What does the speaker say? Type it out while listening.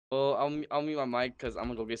Well, I'll mute my mic because I'm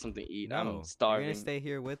gonna go get something to eat. I'm No, you're gonna starving. stay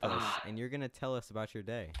here with us, and you're gonna tell us about your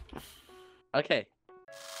day. Okay.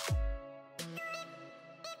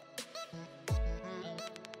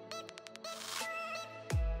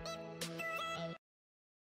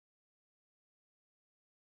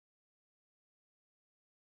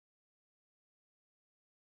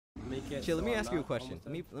 Make it Chill. so Let me I'm ask you a not question.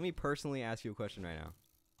 almost Let me personally ask you a question right now.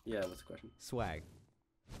 Yeah, what's the question? Swag.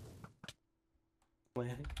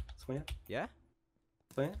 Swing? Swing? Yeah.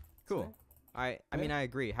 Swing? Cool. I mean I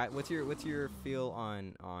agree. What's your feel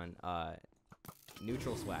on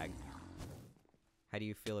neutral swag? How do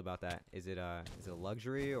you feel about that? Is it a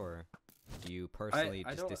luxury, or do you personally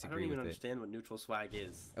I just don't disagree even with it? understand what neutral swag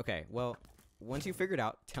is. Okay, well, once you figure it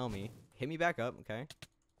out, tell me. Hit me back up, okay?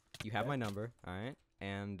 You have Okay. my number, all right?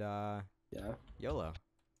 And Yeah. YOLO.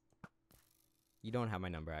 You don't have my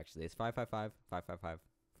number actually. It's 555-555-5555.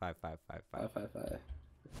 555.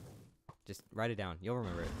 Just write it down. You'll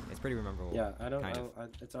remember it. It's pretty memorable. Yeah, I don't. Kind of.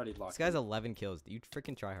 It's already locked. This guy's 11 kills. You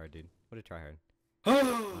freaking try hard, dude. What a try hard.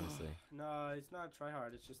 Honestly. No, it's not try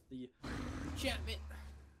hard. It's just the enchantment.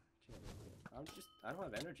 I don't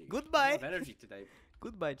have energy. Goodbye. I don't have energy today.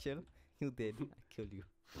 Goodbye, chill. You did. I killed you.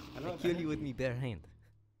 I I killed you with me bare hand.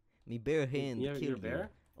 Me bare hand You're killed you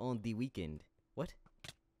bear? on the weekend. What?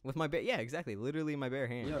 With my bare? Yeah, exactly. Literally my bare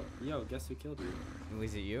hand. Yo, guess who killed you?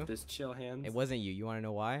 Was it you? This chill hands. It wasn't you. You want to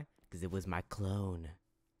know why? Because it was my clone.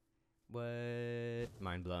 What?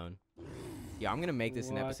 Mind blown. Yeah, I'm gonna make this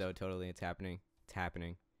an What? episode. Totally, it's happening. It's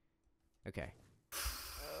happening. Okay.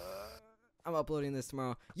 I'm uploading this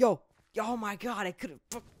tomorrow. Yo, oh my God, I could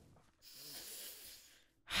have.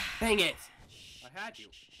 Dang it! I had you.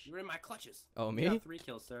 You were in my clutches. Oh, You me? got 3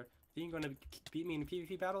 kills, sir. Think you're gonna beat me in a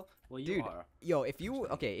PvP battle? Well, you Dude, are. yo, if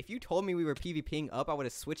you told me we were PvPing up, I would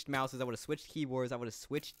have switched mouses, I would have switched keyboards, I would have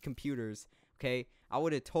switched computers. Okay, I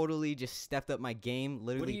would have totally just stepped up my game,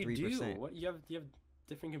 literally What do you 3%. do? What do you have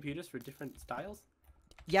different computers for different styles?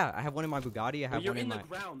 Yeah, I have one in my Bugatti. I have You're one in in the my.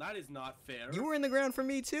 ground. That is not fair. You were in the ground for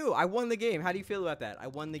me too. I won the game. How do you feel about that? I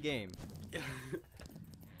won the game.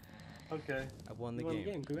 Okay. I won the You won the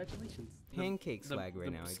game. game. Congratulations. Pancake swag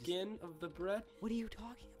right now. The skin of the bread? What are you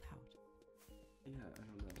talking about? Yeah, I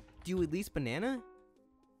don't know. Do you at least banana?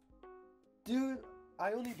 Dude,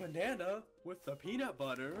 I only banana with the peanut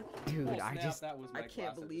butter. Dude, Oh, I snap, just that was I my can't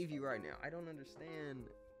classic believe you response. right now. I don't understand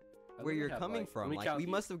I where literally you're have, coming let from. me Like count we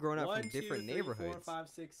these. must have grown up 1, from 2, different 3, neighborhoods. 4, 5,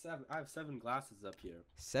 6, 7. I have 7 glasses up here.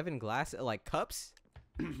 7 glass like cups?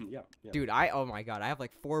 Yeah. Dude, oh my God, I have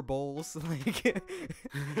like 4 bowls. Like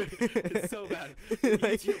It's so bad. The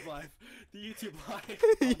Like- YouTube life. The YouTube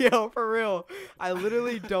life. Yo, for real. I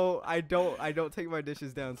literally don't take my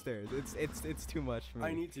dishes downstairs. It's too much for me.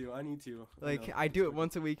 I need to. Like know. I do it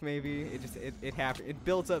once a week maybe. It happens. It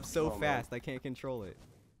builds up so Oh, man. fast I can't control it.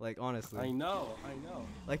 Like honestly. I know.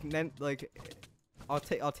 Like then like I'll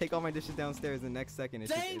take all my dishes downstairs and the next second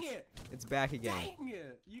Dang it! it's back again. Dang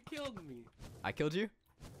it! You killed me. I killed you?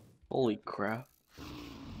 Holy crap.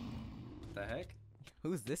 The heck?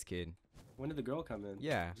 Who's this kid? When did the girl come in?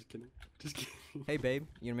 Yeah. Just kidding. Just kidding. Hey babe,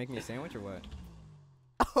 you gonna make me a sandwich or what?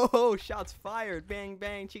 Oh, shots fired. Bang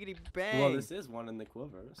bang chickadee bang. Well, this is one in the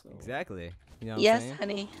quiver, so. Exactly. You know what I'm Yes, saying?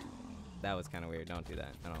 honey. That was kind of weird. Don't do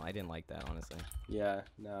that. I didn't like that, honestly. Yeah,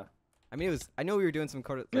 no. I mean, I know we were doing some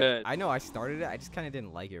Good. I know I started it. I just kind of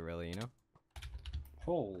didn't like it really, you know?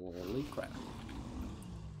 Holy crap.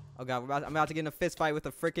 Oh god, I'm about to get in a fist fight with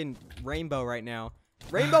a freaking rainbow right now.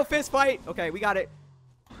 Rainbow fist fight. Okay, we got it.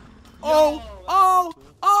 Oh, oh,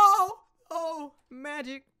 oh, oh,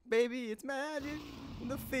 magic, baby, it's magic in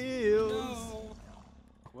the fields. No.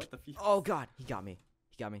 What the f? Oh god, he got me.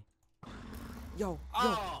 He got me. Yo,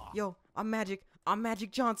 yo, I'm Magic. I'm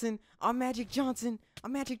Magic Johnson. I'm Magic Johnson.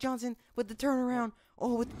 I'm Magic Johnson with the turnaround.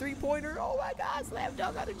 Oh, with the 3-pointer. Oh my god, slam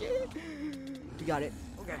dunk on the kid. We got it.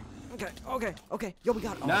 Okay. Yo, we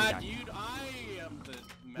got it. Oh, Nah, we got it. dude, I am the.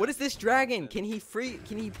 What is this dragon? Can he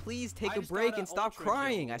please take I a just break got and a stop ultra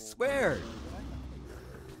crying? kill. I swear.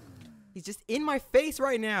 He's just in my face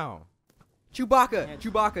right now. Chewbacca,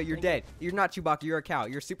 Chewbacca, you're dead. You're not Chewbacca, you're a cow.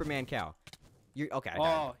 You're a Superman cow. You're okay. I died.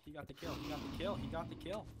 Oh, he got the kill.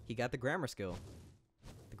 He got the grammar skill.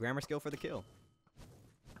 The grammar skill for the kill.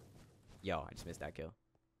 Yo, I just missed that kill.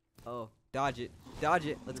 Oh, dodge it.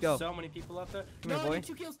 Let's go. So many people up there. Come here, no, boy. I need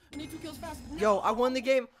 2 kills. I need 2 kills fast. No. Yo, I won the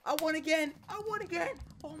game. I won again. Oh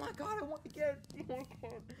my god, I won again.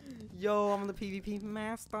 Yo, I'm the PvP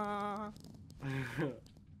master. All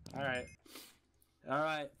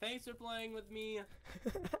right. Thanks for playing with me.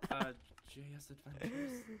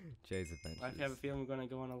 JsAdventures. JsAdventures. I have a feeling we're gonna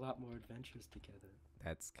go on a lot more adventures together.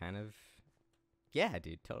 That's kind of Yeah,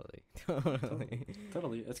 dude, totally. Totally.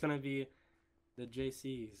 Totally. It's gonna be the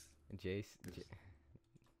JCs. Jace.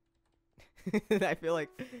 I feel like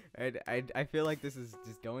I feel like this is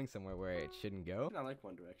just going somewhere where it shouldn't go. I like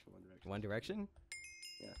One Direction. One Direction. One Direction?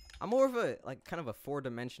 Yeah. I'm more of a like kind of a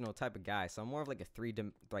 4-dimensional type of guy, so I'm more of like a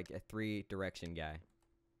three direction guy.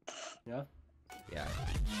 Yeah. Yeah.